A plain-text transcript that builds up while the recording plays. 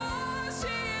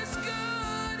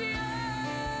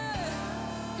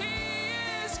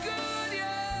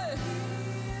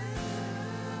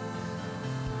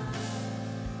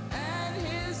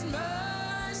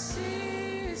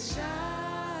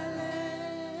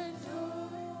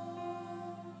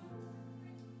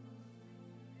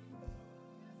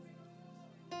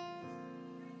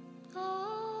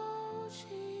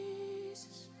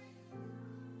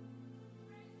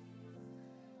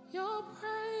Your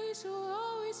praise will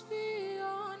always be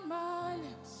on my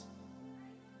lips.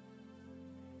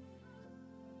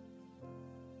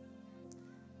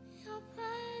 Your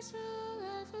praise will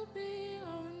ever be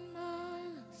on my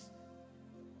lips.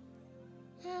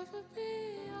 Ever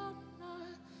be on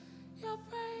my. Your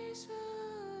praise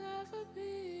will ever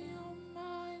be on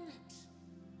my lips.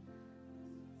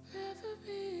 Ever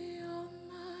be on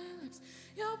my lips.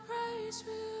 Your praise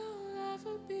will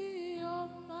ever be on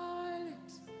my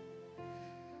lips.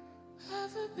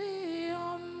 Ever be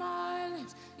on my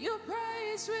lips. Your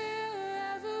praise will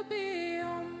ever be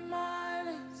on my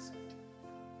lips.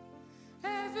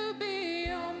 Ever be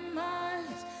on my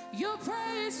lips. Your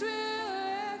praise will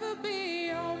ever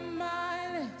be on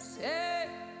my lips. Hey.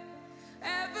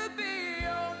 Ever be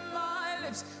on my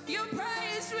lips. Your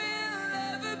praise will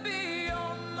ever be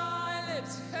on my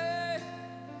lips. Hey.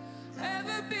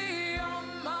 Ever be on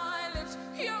my lips.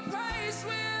 Your praise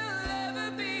will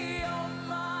ever be on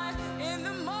my. In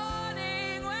the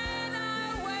morning when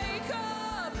I wake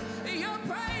up, your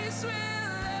praise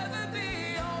will ever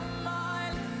be on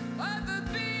my. Ever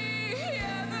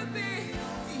be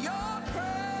your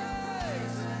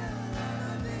praise.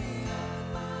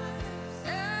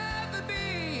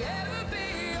 Ever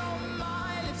be on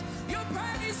my lips. Your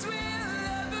praise will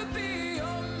ever be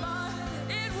on my.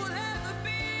 It will ever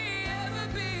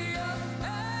be on.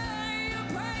 Hey, your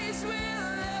praise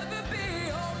will ever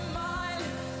be on my.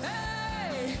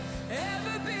 Hey,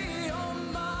 ever be on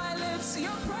my lips.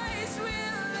 Your praise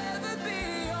will ever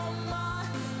be on my.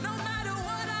 No matter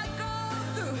what I go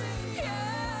through,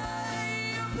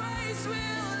 yeah, your praise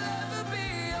will ever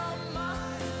be on my.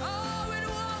 Oh, it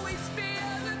will always be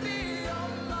ever be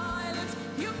on my lips.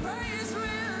 Your praise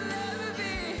will ever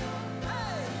be.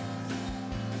 Hey,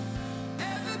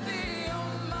 ever be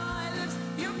on my lips.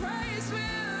 Your praise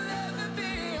will ever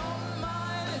be on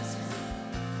my lips.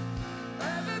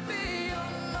 Ever be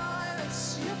on my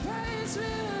lips. Your praise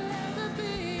will ever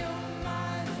be on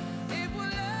my. It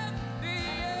will ever be.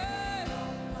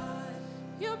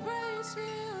 Your praise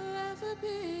will ever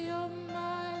be on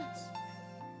my lips.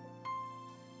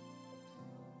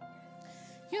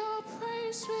 Your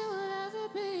praise will ever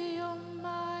be on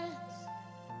my lips.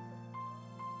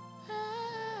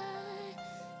 Hey,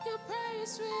 your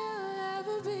praise will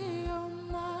ever be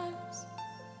on my lips.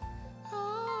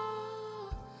 Oh,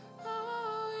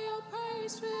 your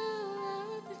praise will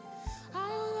ever be. I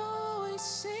will always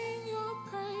sing your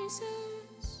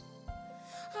praises.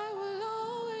 I will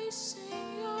always sing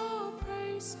your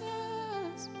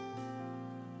praises.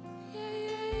 Yeah,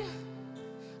 yeah, yeah.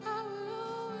 I will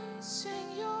always sing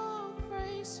your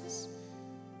praises.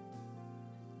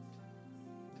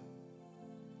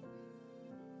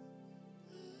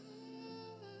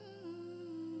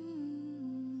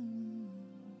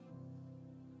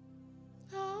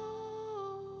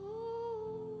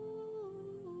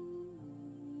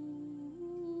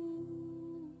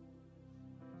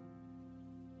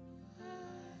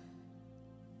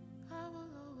 I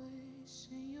will always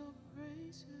sing your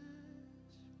praises.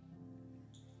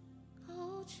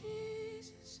 Oh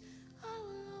Jesus, I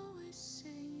will always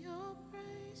sing your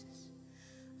praises.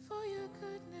 For your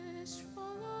goodness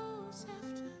follows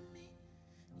after me.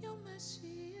 Your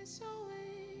mercy is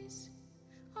always,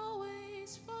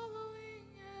 always following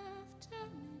after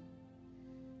me.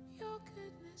 Your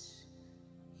goodness,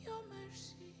 your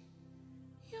mercy,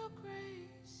 your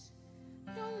grace,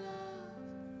 your love.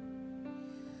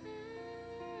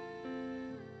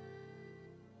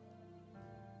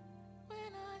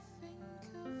 When I think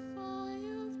of all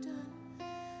you've done,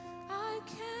 I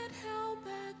can't help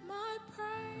back my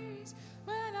praise.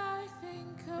 When I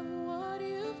think of what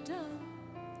you've done,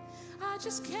 I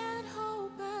just can't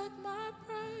hold back my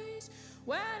praise.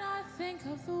 When I think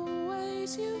of the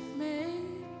ways you've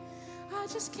made, I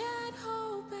just can't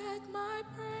hold back my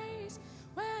praise.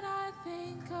 When I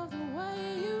think of the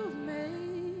way you've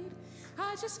made,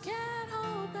 I just can't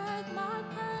hold back my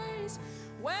praise.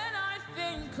 When I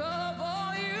think of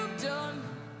all you've done,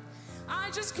 I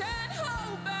just can't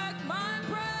hold back my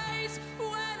praise.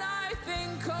 When I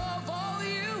think of all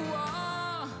you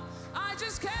are, I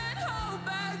just can't hold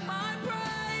back my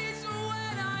praise.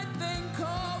 When I think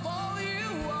of all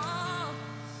you are,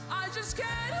 I just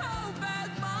can't hold back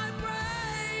my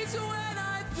praise. When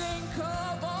I think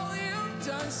of all you've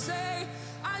done, say,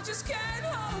 I just can't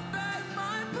hold back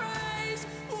my praise.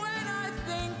 When I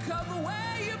think of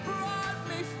where you brought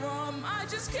me from, I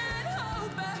just can't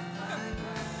hold back.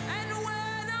 And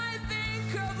when I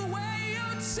think of where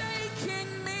you're taking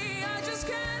me, I just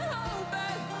can't hold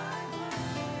back.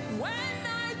 When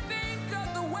I think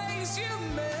of the ways you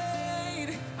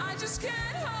made, I just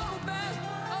can't hold back.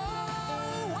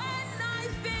 Oh, when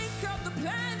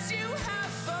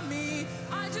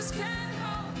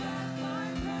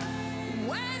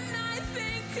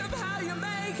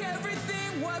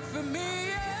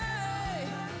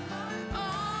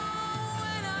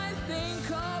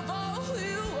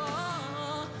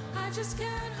just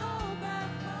can't hold back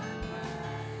my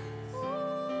praise.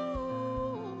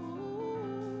 Ooh,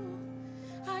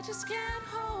 I just can't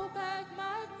hold back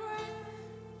my praise.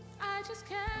 I just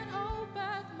can't hold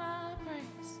back my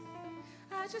praise.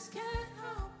 I just can't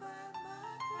hold back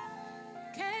my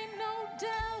praise. Can't no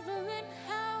devil in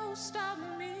hell stop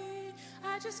me.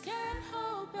 I just can't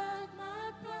hold back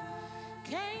my praise.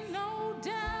 Can't no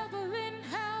devil in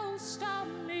hell stop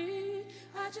me.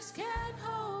 I just can't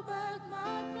hold back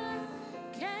my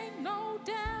praise. Can't no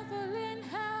devil in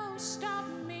hell stop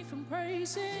me from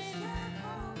praising. Can't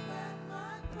hold back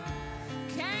my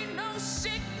praise. Can't no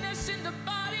sickness in the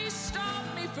body stop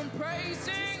me from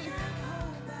praising. Can't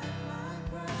hold back my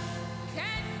praise.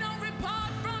 Can't no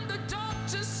report from the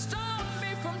doctor stop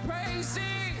me from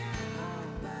praising. Can't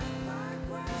hold back my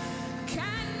praise.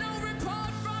 Can't no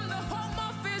report from the home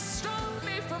office stop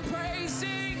me from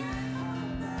praising. Can't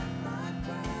hold back my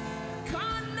praise.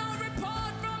 Can't no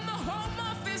report from the home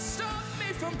office stop me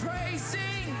from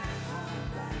praising. Can't hold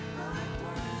back my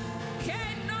praise.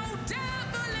 Can't no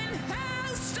devil in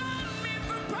hell stop me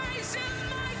from praising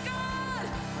my God.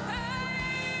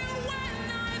 Hey, when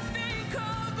I think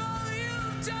of all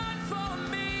you've done for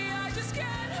me, I just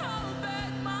can't hold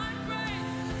back my praise.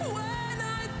 When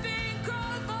I think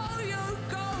of all you're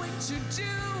going to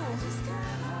do, I just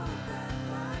can't hold back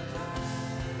my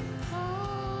praise.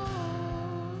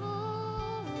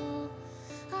 Oh,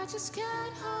 I just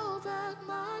can't hold back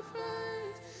my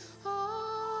praise. Oh,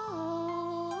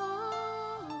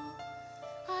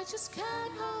 I just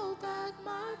can't hold back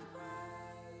my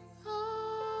praise.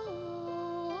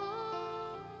 Oh,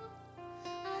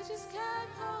 I just can't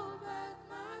hold back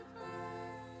my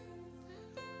praise.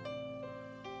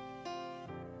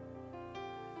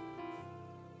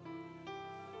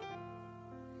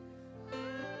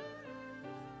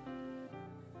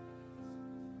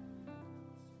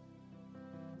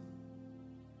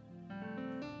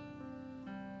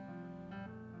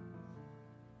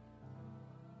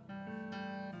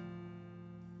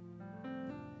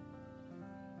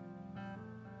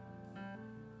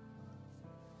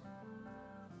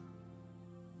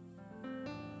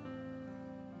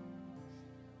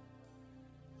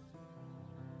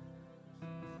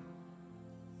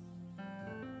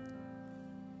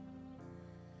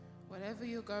 Whatever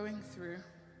you're going through,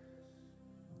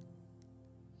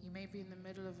 you may be in the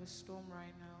middle of a storm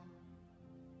right now,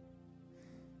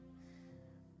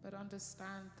 but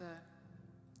understand that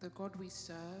the God we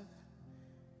serve,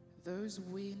 those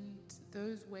waves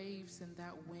and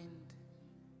that wind,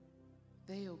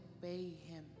 they obey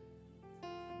him.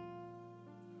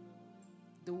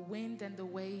 The wind and the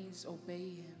waves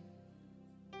obey him.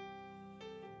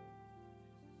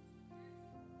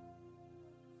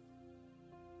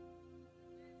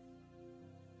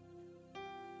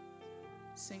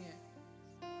 Sing it.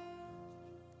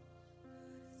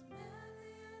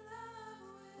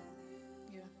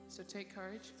 Yeah, so take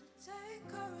courage. Take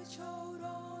courage, hold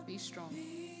on. Be strong.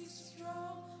 Be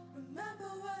strong. Remember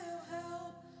where your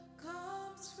help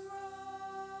comes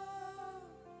from.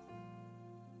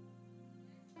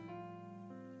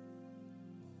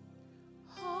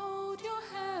 Hold your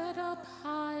head up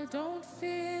high, don't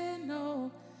fear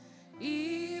no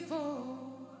evil.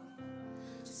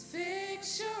 Just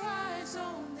fix your eyes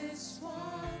on this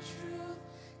one truth.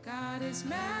 God is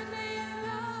madly in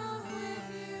love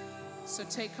with you. So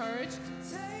take courage.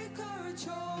 Take courage,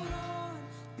 hold on.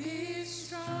 Be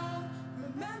strong.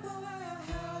 Remember where your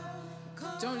help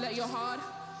comes.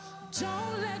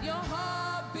 Don't let your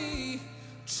heart be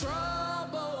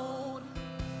troubled.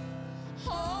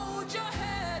 Hold your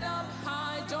head up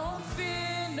high, don't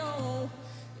fear no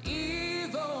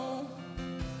evil.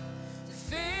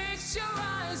 Fix your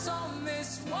eyes on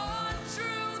this one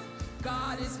truth.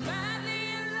 God is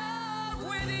madly in love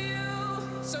with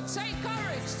you. So take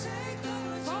courage. Take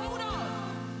courage, Hold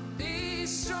on. Be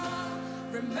strong.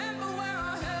 Remember where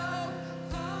our help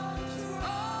comes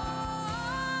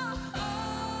from.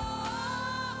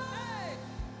 Hey.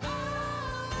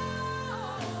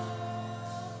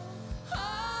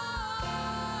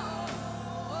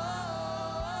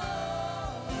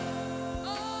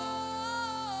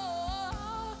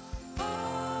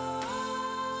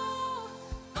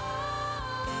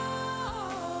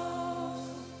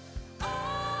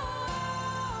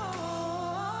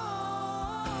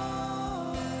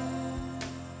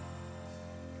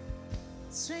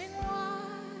 Swing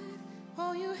wide,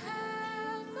 all you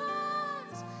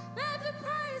heavens, let the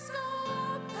praise go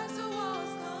up as the walls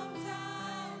come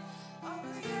down. All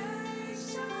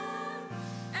creation,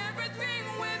 Everything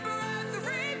with breath,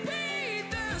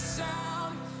 repeat the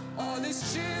sound. All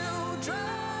his children,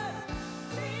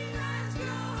 clean hands, pure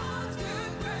hearts,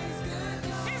 good grace,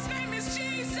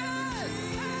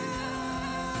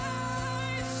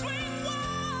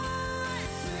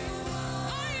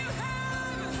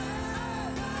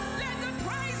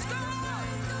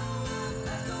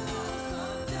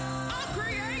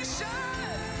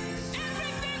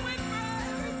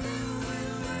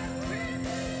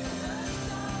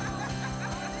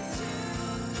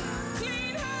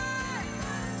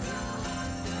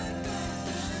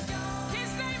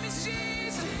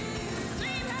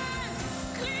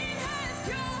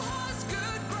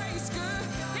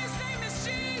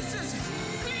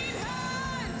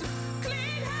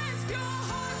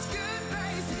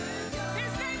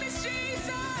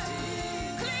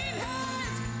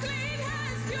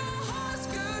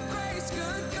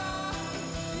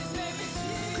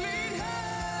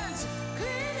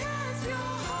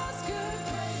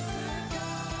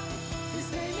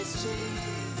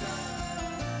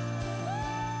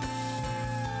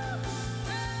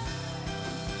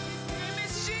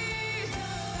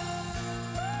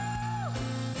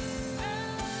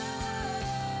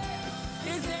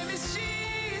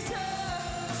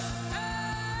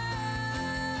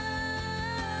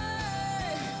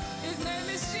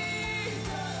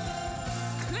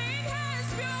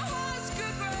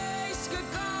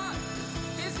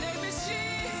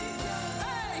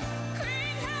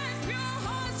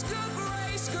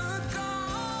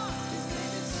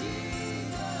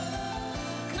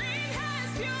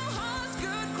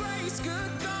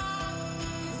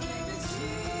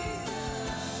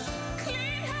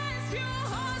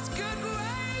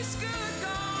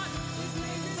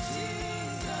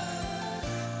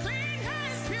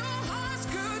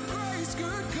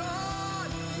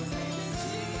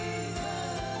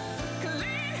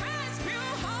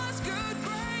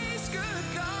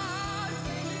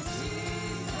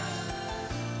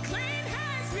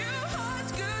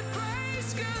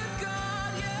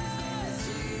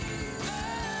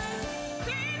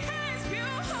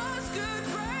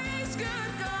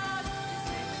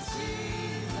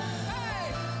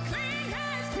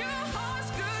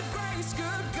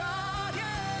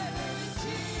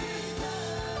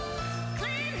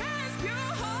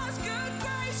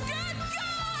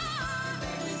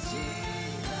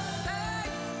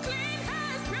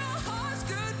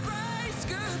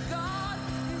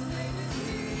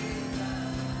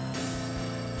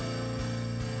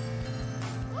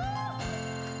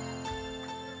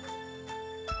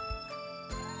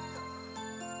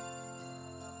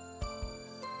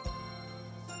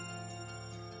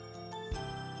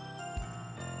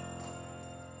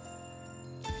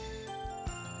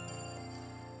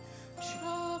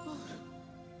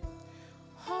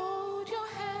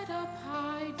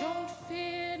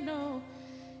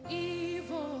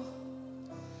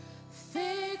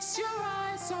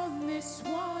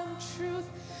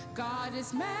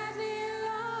 is madly in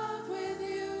love with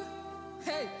you.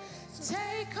 Hey,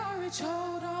 take courage,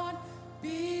 hold on,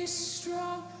 be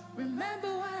strong. Remember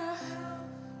where our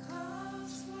help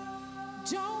comes from.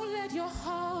 Don't let your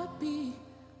heart be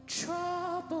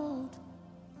troubled.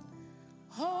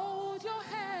 Hold your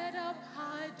head up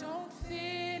high, don't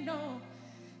fear no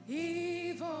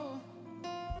evil.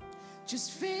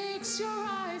 Just fix your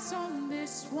eyes on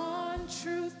this one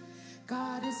truth.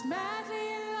 God is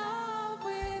madly in love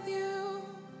with you.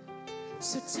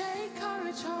 So take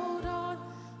courage, hold on,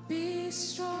 be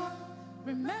strong.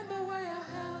 Remember where your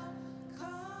help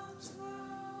comes from.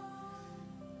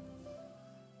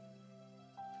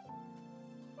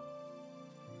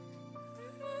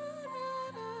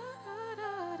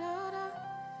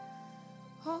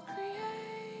 All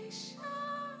creation,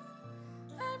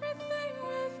 everything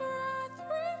with breath,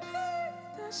 repeat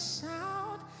the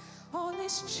sound. All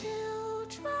His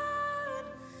children,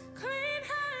 clean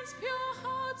hands, pure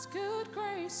hearts, good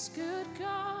grace, good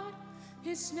God.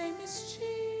 His name is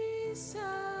Jesus.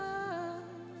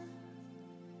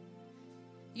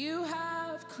 You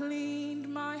have cleaned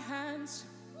my hands,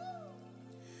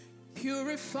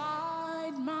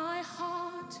 purified my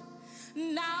heart.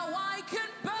 Now I can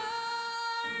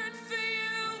burn for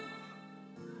you,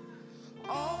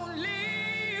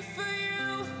 only for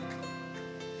you.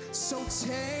 So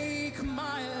take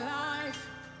my life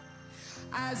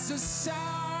as a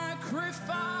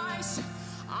sacrifice.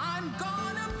 I'm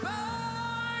gonna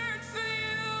burn for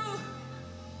you,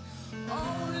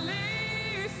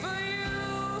 only for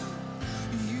you.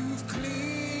 You've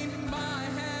cleaned my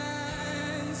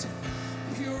hands,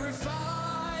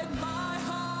 purified my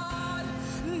heart.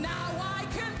 Now I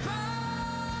can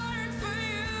burn for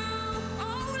you,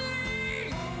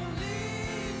 only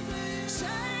for you.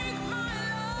 Take my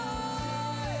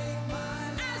life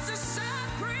as a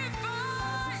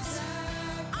sacrifice.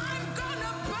 I'm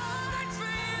gonna burn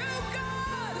for you,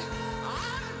 God.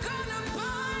 I'm gonna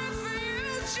burn for you,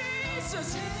 Jesus.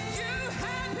 You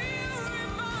have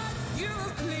purified,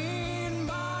 you've cleaned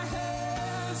my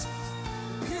hands,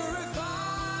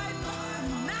 purified my.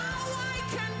 Now I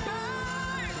can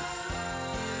burn,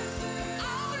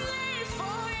 only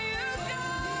for you,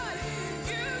 God.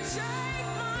 You take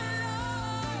my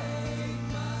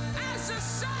life as a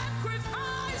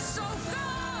sacrifice, oh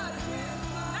God.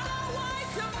 Now I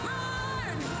can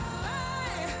burn,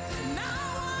 hey, now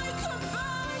I can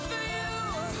burn for you.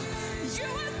 You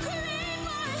have cleaned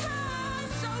my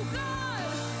hands, oh God.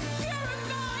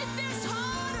 Purified this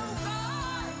heart, oh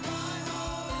God.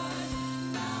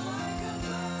 Now I can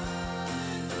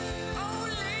burn for you,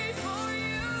 only for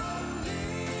you.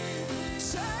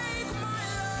 Take my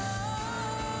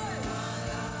life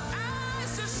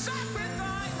as a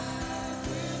sacrifice.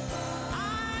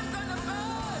 I'm gonna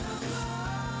burn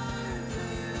for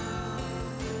you,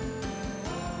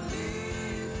 only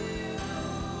for you.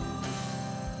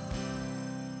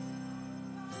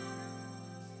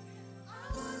 I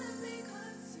wanna be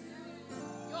consumed.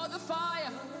 You're the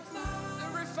fire, the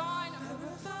refiner.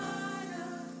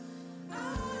 I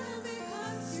wanna be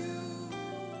consumed.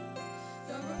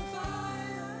 The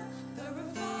refiner, the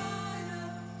refiner.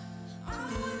 I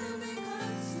wanna be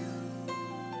consumed.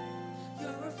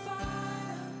 You're a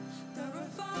fire, the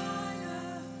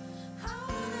refiner. I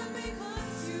wanna be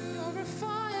consumed. You're a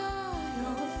fire,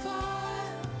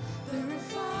 the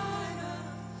refiner.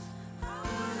 I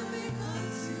wanna be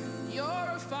consumed. You're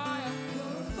a fire,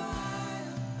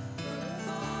 the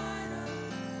refiner.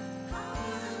 I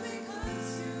wanna be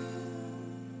consumed.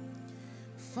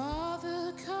 Father,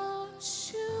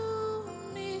 consume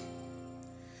me.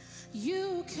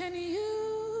 You can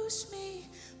use me,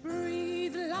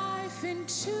 breathe life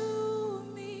into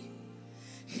me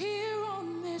here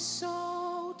on this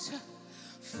altar.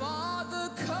 Father,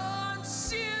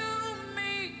 consume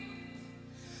me.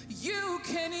 You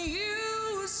can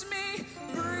use me,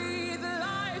 breathe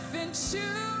life into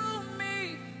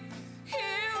me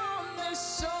here on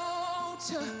this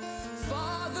altar.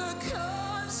 Father,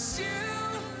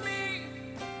 consume me.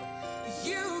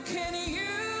 You can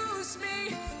use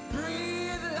me,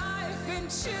 breathe life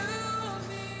into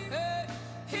me.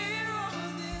 Here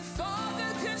on this,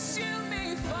 Father, consume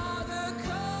me. Father,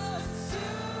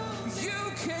 consume. You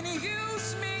can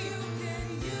use me,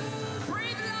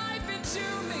 breathe life into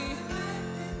me.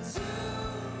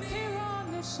 Here on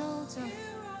this altar.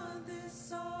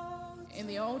 In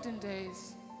the olden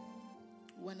days,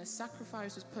 when a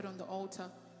sacrifice was put on the altar,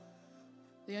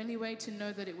 the only way to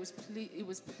know that it was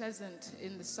pleasant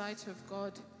in the sight of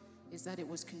God is that it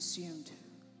was consumed.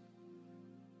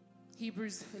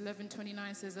 Hebrews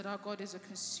 11:29 says that our God is a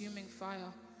consuming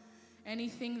fire.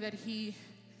 Anything that He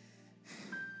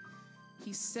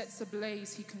He sets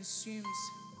ablaze, he consumes.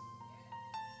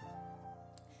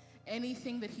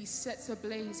 Anything that he sets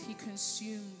ablaze, he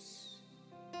consumes.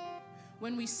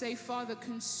 When we say, Father,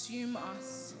 consume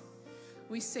us,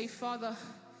 we say, Father,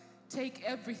 take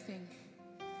everything.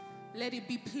 Let it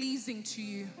be pleasing to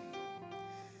you.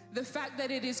 The fact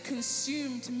that it is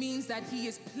consumed means that he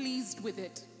is pleased with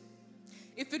it.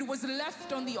 If it was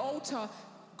left on the altar,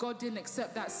 God didn't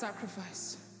accept that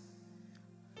sacrifice.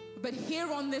 But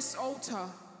here on this altar,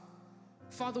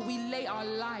 Father, we lay our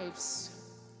lives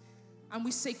and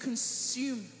we say,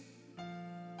 consume.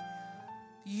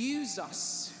 Use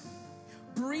us.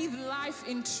 Breathe life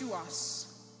into us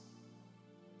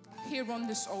here on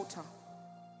this altar.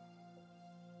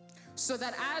 So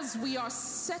that as we are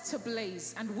set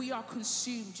ablaze and we are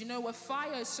consumed, you know, a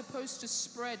fire is supposed to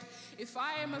spread. If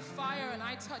I am a fire and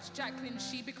I touch Jacqueline,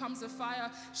 she becomes a fire.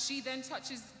 She then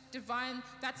touches Divine,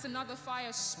 that's another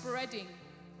fire spreading.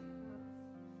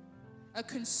 A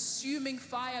consuming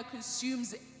fire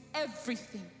consumes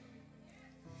everything.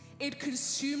 It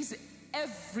consumes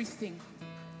everything.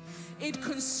 It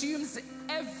consumes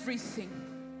everything.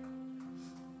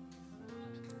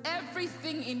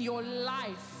 Everything in your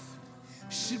life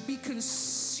should be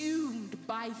consumed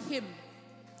by him.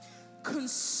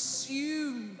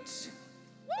 Consumed.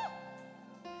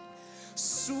 Woo!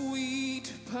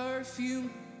 Sweet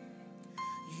perfume,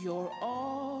 your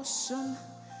awesome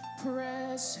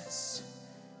presence,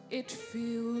 it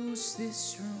fills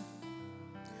this room.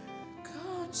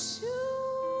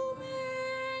 Consuming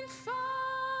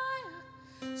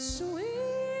fire,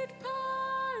 sweet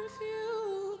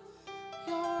perfume,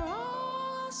 your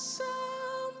awesome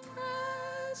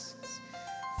presence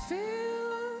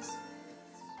fills.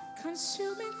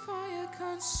 Consuming fire,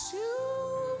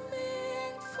 consuming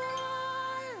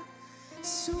fire,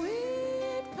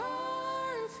 sweet perfume,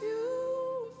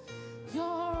 your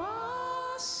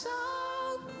awesome,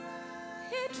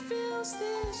 it fills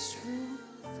this room.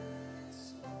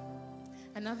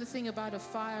 Another thing about a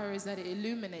fire is that it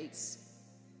illuminates.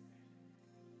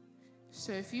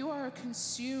 So if you are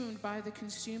consumed by the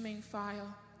consuming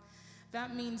fire,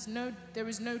 that means there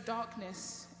is no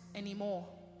darkness anymore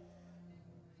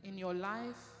in your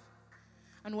life.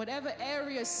 And whatever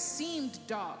area seemed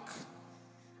dark,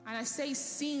 and I say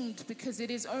seemed because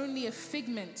it is only a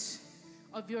figment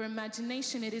of your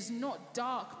imagination. It is not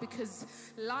dark because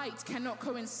light cannot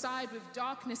coincide with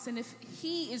darkness. And if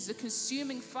he is a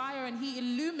consuming fire and he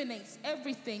illuminates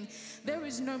everything, there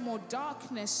is no more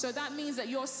darkness. So that means that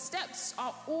your steps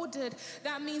are ordered.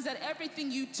 That means that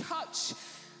everything you touch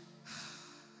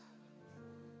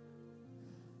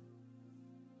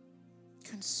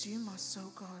consume us,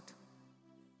 oh God.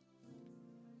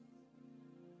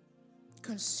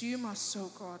 Consume us,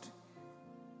 oh God.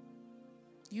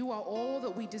 You are all that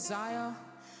we desire.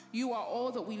 You are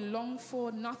all that we long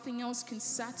for. Nothing else can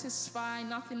satisfy.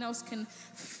 Nothing else can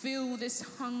fill this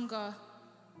hunger.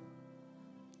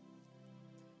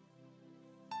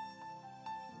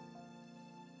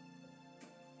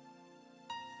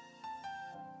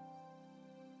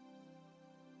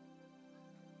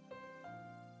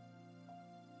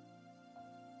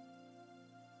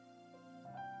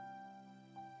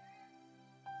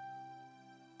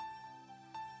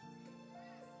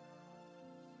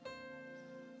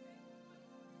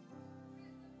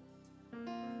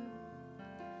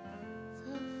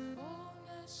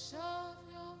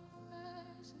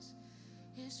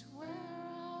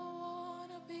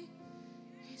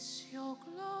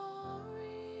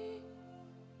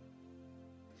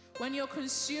 When you're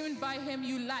consumed by him,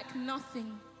 you lack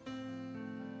nothing.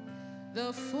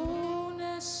 The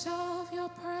fullness of your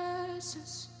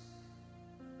presence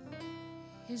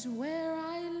is where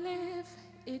I live.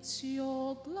 It's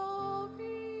your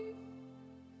glory.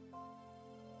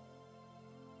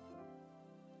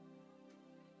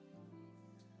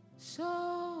 So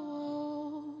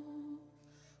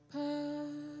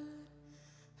open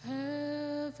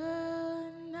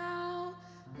heaven now,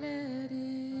 let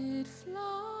it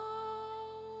flow.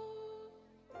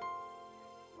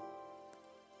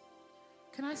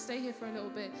 Can I stay here for a little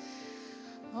bit?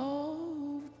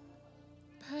 Open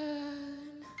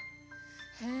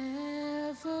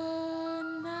heaven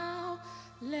now,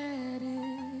 let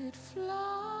it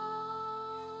flow.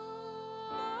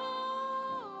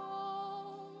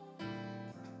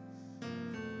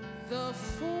 The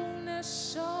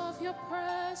fullness of your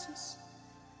presence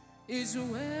is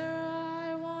where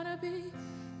I want to be.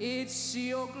 It's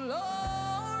your glory.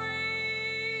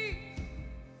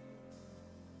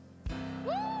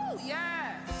 Woo,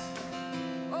 yes.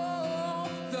 Oh,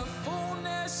 the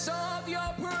fullness of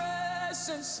your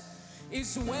presence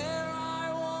is where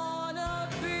I want to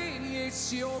be.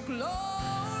 this your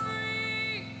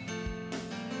glory.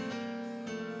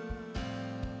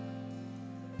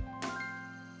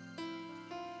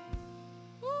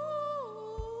 Ooh.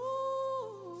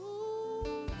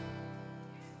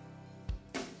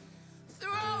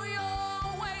 Throw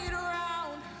your weight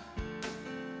around,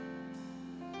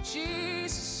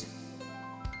 Jesus.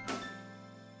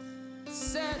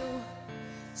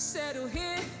 Settle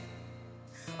here,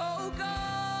 oh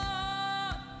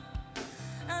God,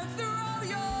 and throw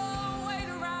your weight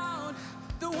around.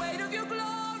 The weight of your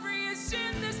glory is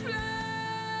in this place.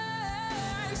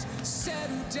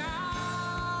 Settle down,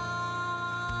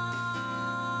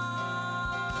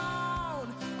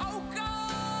 oh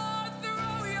God,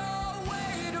 throw your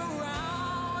weight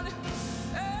around.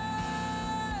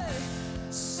 Hey,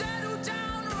 settle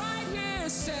down right here,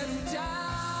 settle down.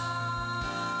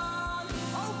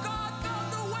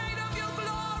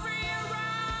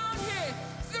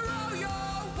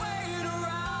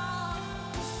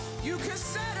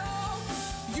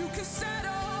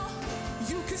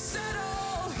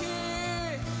 Settle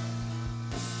here.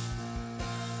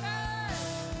 Hey.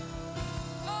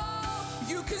 Oh,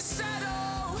 you can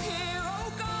settle here.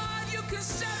 Oh God, you can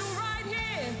settle right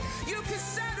here. You can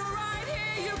settle right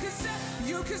here.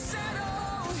 You can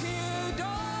settle here.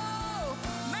 Oh,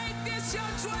 make this your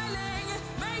dwelling.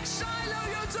 Make Shiloh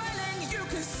your dwelling. You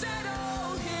can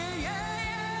settle here. Yeah,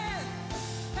 yeah.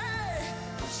 Hey,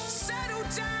 settle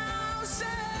down.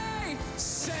 Say,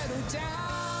 settle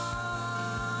down.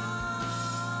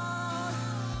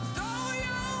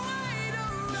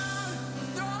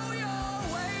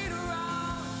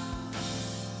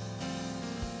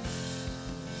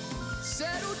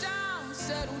 Settle down,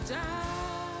 settle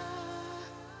down.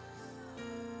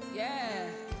 Yeah.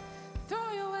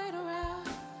 Throw your weight around.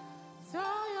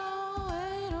 Throw your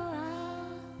weight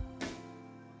around.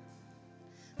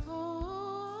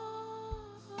 Oh.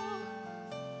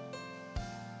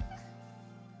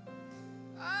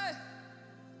 Hey.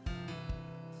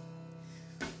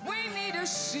 We need to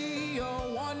see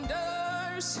your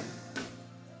wonders.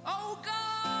 Oh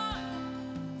God.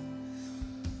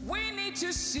 We need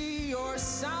to see your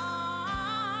sign.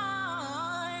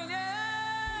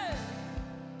 Yeah.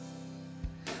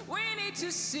 We need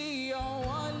to see your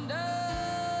wonders.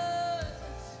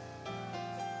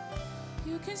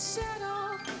 You can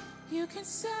settle here. You can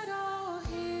settle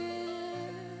here.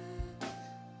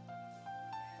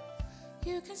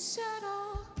 You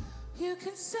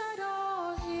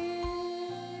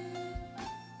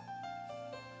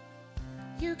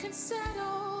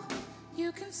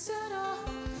can settle,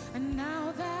 and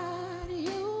now that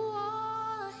you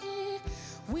are here,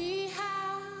 we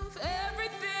have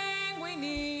everything we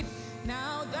need.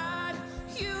 Now that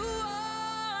you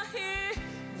are here,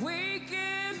 we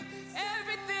give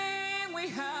everything we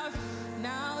have.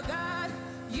 Now that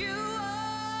you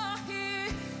are here,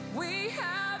 we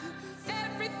have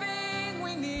everything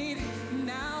we need.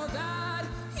 Now that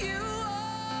you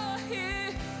are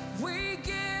here, we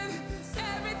give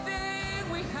everything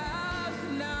we have.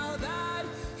 Now that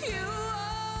you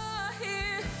are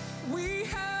here, we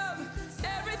have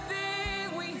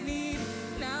everything we need.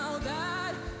 Now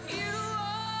that you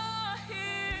are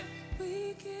here,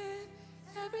 we give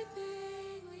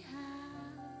everything we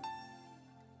have.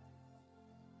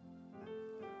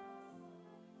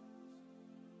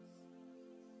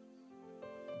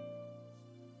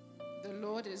 The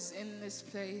Lord is in this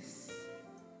place.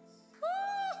 Woo!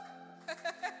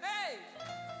 Hey!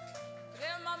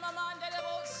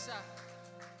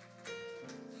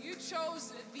 You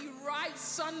chose the right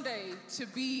Sunday to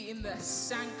be in the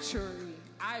sanctuary.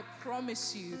 I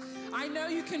promise you. I know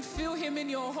you can feel him in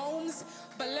your homes,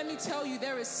 but let me tell you,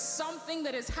 there is something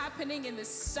that is happening in the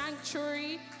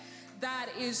sanctuary that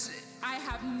is, I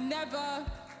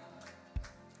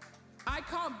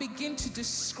can't begin to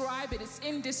describe it. It's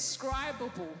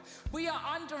indescribable. We are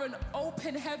under an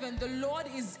open heaven. The Lord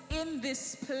is in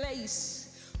this place.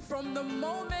 From the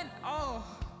moment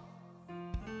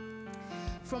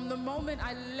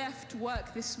I left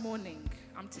work this morning,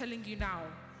 I'm telling you now,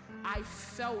 I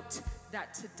felt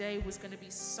that today was going to be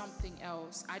something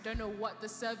else. I don't know what the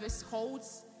service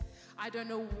holds. I don't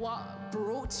know what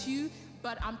brought you,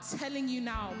 but I'm telling you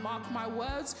now, mark my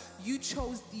words, you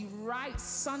chose the right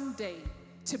Sunday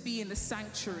to be in the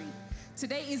sanctuary.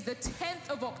 Today is the 10th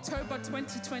of October,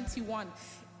 2021.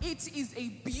 It is a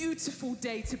beautiful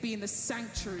day to be in the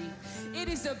sanctuary. It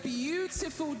is a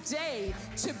beautiful day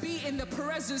to be in the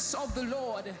presence of the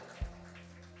Lord.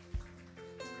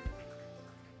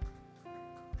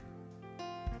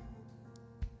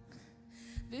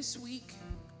 This week,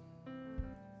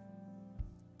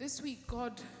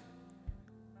 God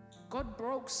God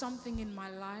broke something in my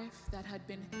life that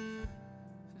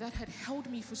had held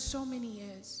me for so many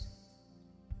years.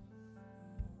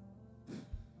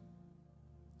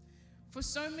 For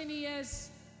so many years,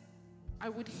 I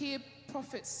would hear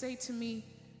prophets say to me,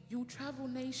 "You'll travel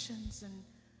nations and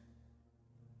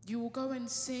you will go and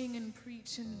sing and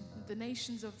preach in the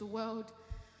nations of the world."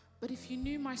 But if you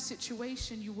knew my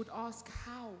situation, you would ask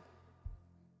how.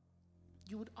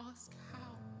 You would ask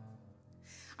how.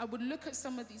 I would look at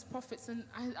some of these prophets and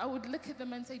I would look at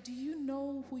them and say, "Do you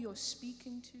know who you're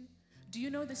speaking to? Do you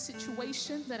know the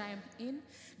situation that I am in?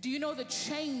 Do you know the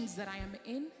chains that I am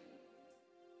in?"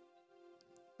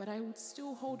 But I would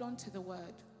still hold on to the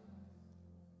word.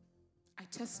 I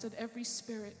tested every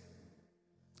spirit,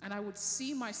 and I would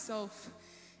see myself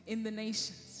in the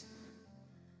nations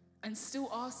and still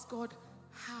ask God,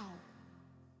 how?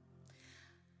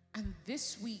 And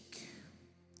this week,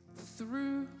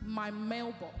 through my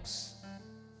mailbox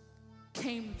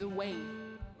came the way.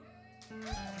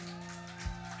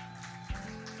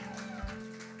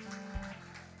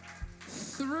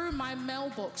 Through my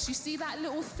mailbox, you see that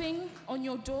little thing on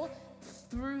your door?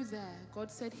 Through there,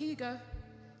 God said, "Here you go.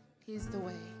 Here's the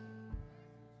way.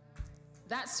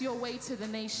 That's your way to the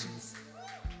nations."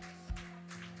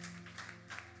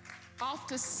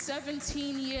 After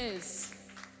 17 years,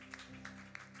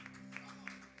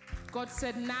 God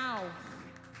said, "Now,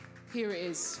 here it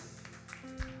is."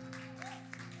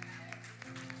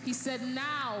 He said,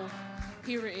 "Now,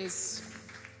 here it is.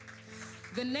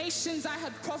 The nations I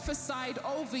had prophesied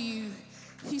over you,"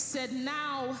 he said,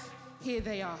 "now, here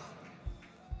they are."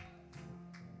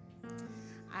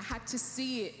 I had to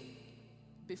see it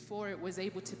before it was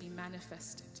able to be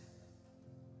manifested.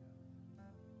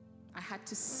 I had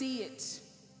to see it,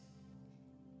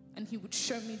 and he would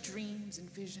show me dreams and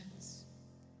visions.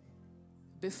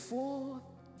 Before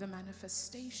the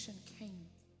manifestation came,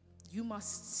 you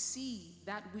must see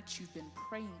that which you've been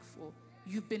praying for,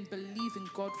 you've been believing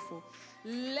God for.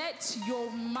 Let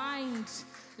your mind,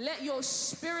 let your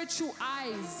spiritual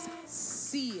eyes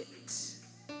see it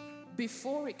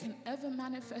before it can ever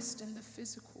manifest in the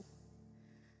physical.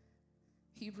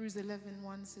 Hebrews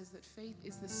 11:1 says that faith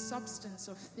is the substance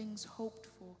of things hoped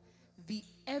for, the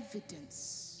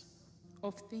evidence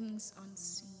of things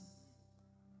unseen.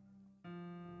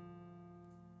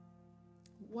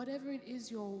 Whatever it is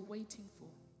you're waiting for,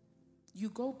 you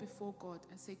go before God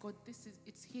and say, "God,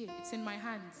 it's here, it's in my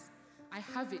hands. I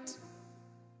have it.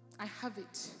 I have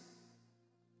it.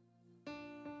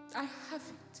 I have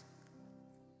it."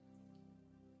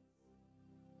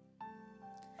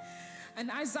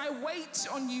 And as I wait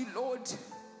on you, Lord,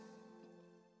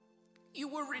 you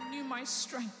will renew my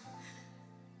strength.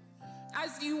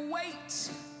 As you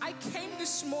wait, I came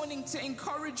this morning to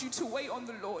encourage you to wait on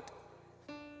the Lord.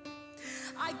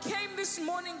 I came this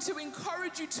morning to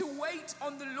encourage you to wait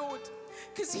on the Lord,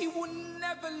 because he will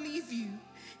never leave you.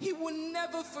 He will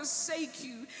never forsake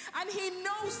you. And he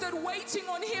knows that waiting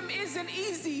on him isn't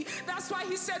easy. That's why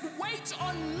he said, "Wait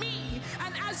on me."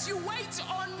 And as you wait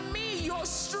on me, your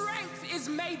strength is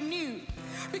made new.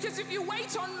 Because if you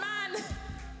wait on man,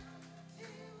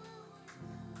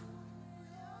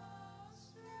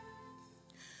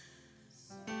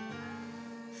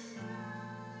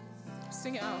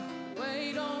 sing it out.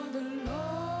 Wait on the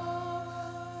Lord.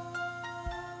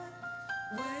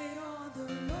 Wait on the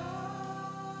Lord.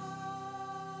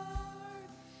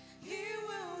 He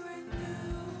will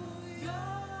renew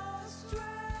your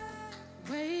strength.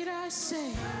 Wait, I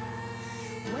say.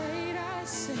 Wait, I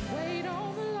say. Wait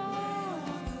on the Lord.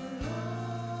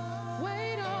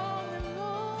 Wait on the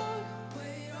Lord.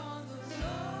 Wait on the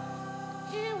Lord.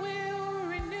 He will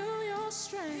renew your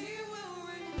strength. He will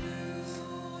renew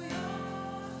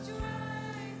your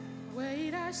strength.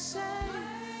 Wait, I say.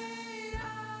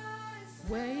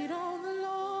 Wait on the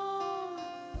Lord.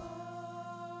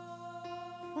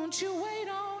 Won't you wait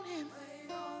on him?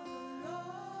 Wait on the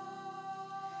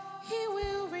Lord. He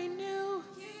will renew.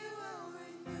 He will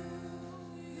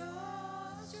renew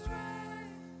your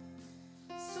strength.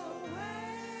 So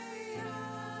wait,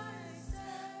 I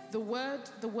say.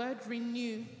 The word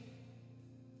renew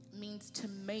means to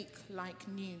make like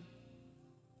new,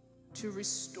 to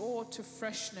restore to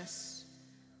freshness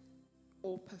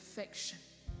or perfection.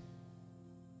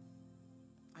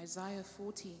 Isaiah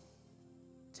 40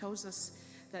 tells us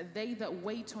that they that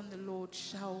wait on the Lord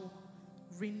shall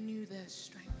renew their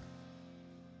strength.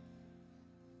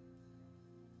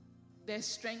 Their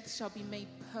strength shall be made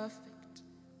perfect.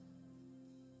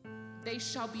 They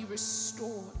shall be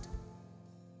restored.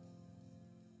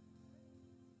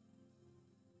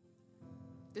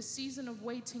 The season of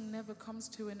waiting never comes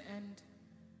to an end.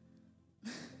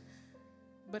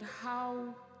 but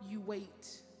how you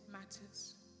wait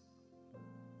matters.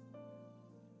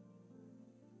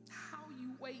 How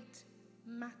you wait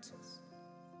matters.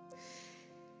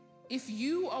 If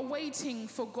you are waiting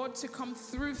for God to come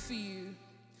through for you,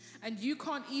 and you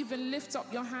can't even lift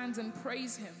up your hands and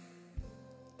praise him,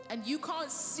 and you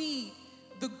can't see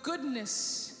the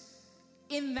goodness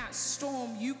in that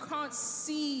storm, you can't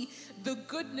see the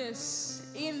goodness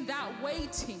in that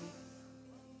waiting,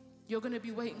 you're going to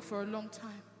be waiting for a long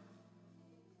time.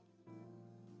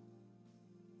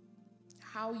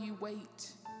 How you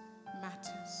wait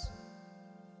matters.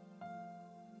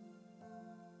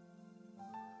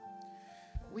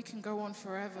 We can go on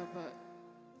forever, but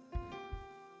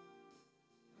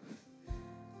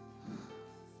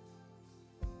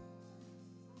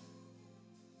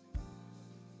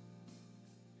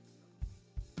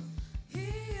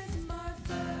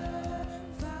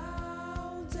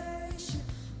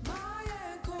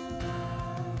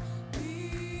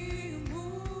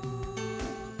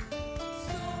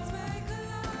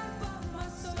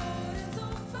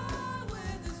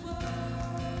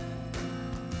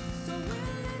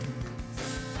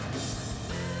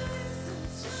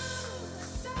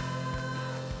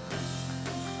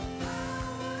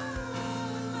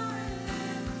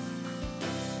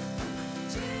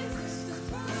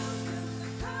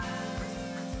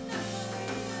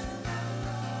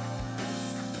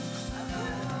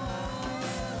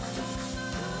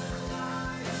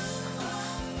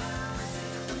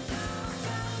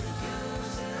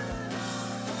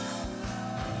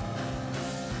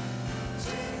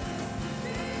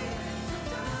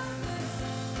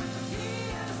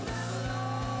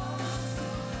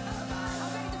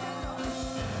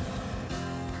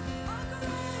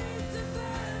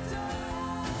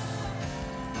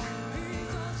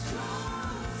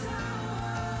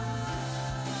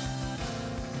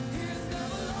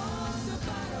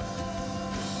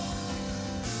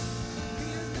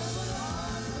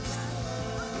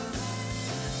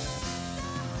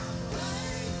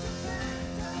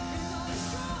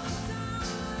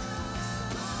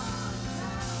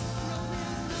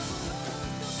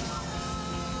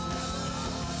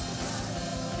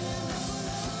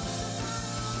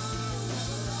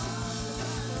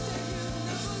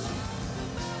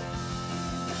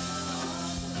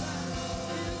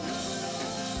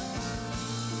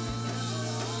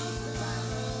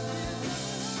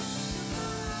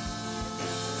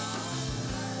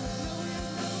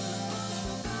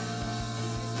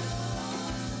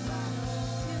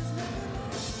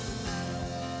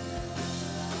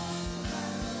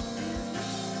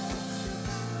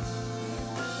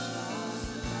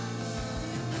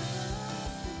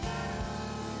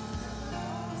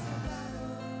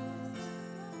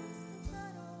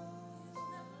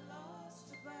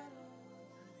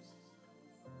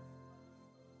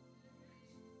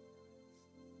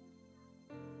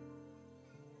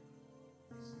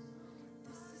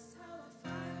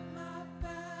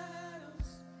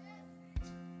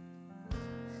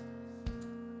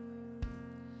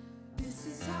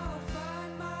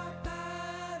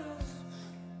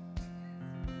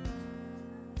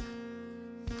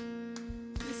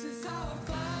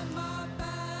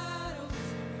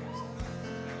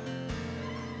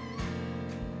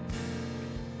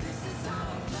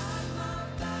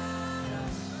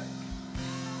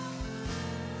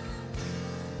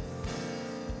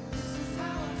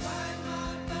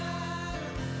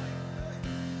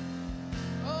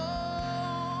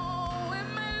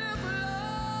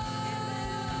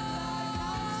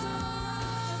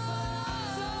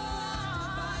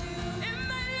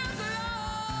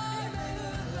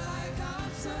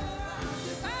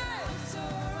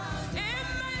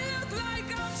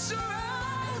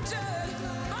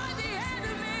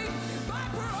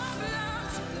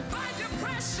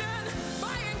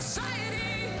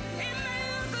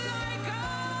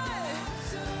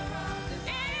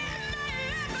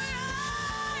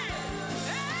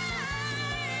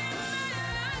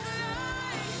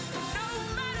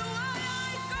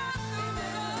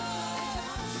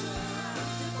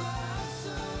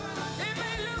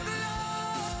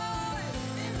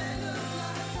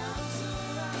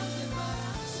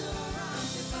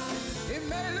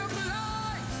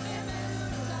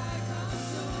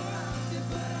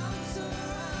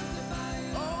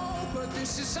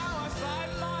this is how I fight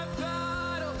my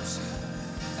battles.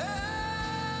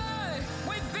 Hey,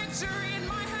 with victory in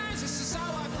my hands, this is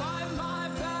how I fight my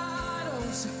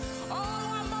battles.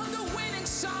 Oh, I'm on the winning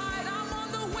side, I'm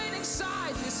on the winning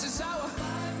side. This is how I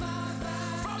fight my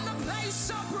battles. From the place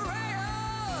of prayer,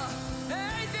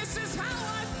 hey, this is how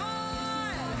I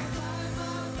fight.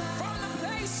 From the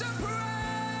place of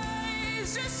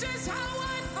praise, this is how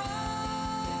I fight.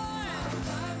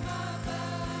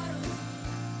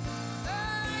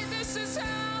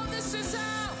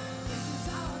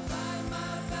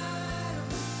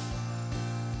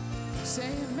 Say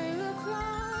it may look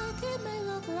like, it may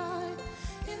look like,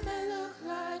 it may look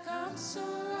like I'm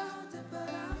surrounded, but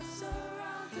I'm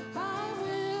surrounded. I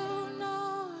will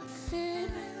not fear.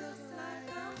 It may look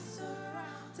like I'm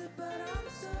surrounded, but I'm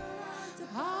surrounded.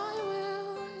 I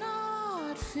will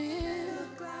not fear. It may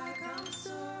look like I'm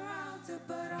surrounded,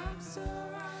 but I'm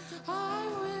surrounded. I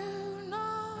will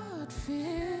not fear.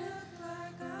 It may look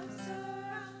like I'm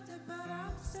surrounded, but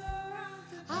I'm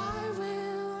surrounded. I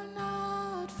will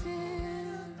not fear.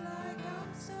 Like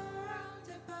I'm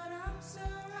surrounded, but I'm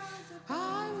surrounded.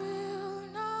 I will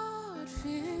not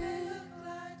fear.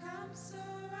 Like I'm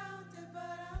surrounded,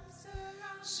 but I'm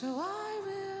surrounded. So I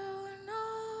will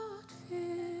not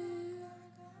fear.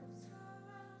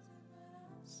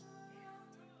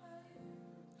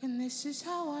 And this is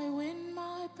how I win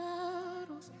my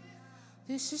battles.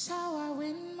 This is how I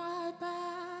win my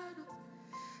battles.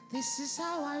 This is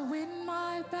how I win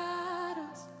my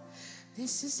battles.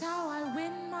 This is how I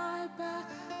win my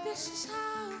battles. This is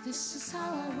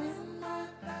how I win my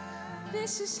battles.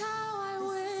 This is how I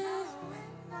win.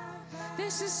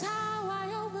 This is how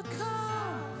I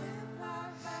overcome.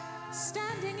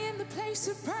 Standing in the place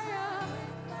of prayer,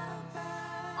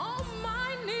 on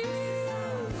my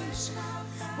knees,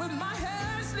 with my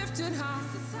hands lifted high,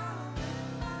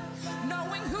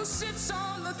 knowing who sits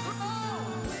on the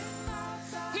throne.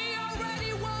 He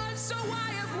already won, so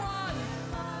I have won.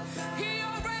 He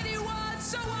already won,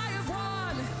 so I have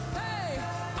won. Hey,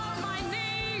 on my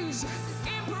knees,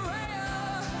 in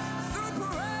prayer, through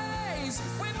praise,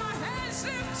 with my hands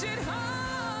lifted high.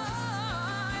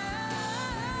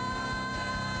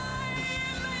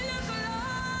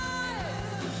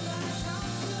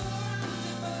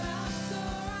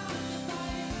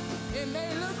 It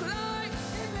may look like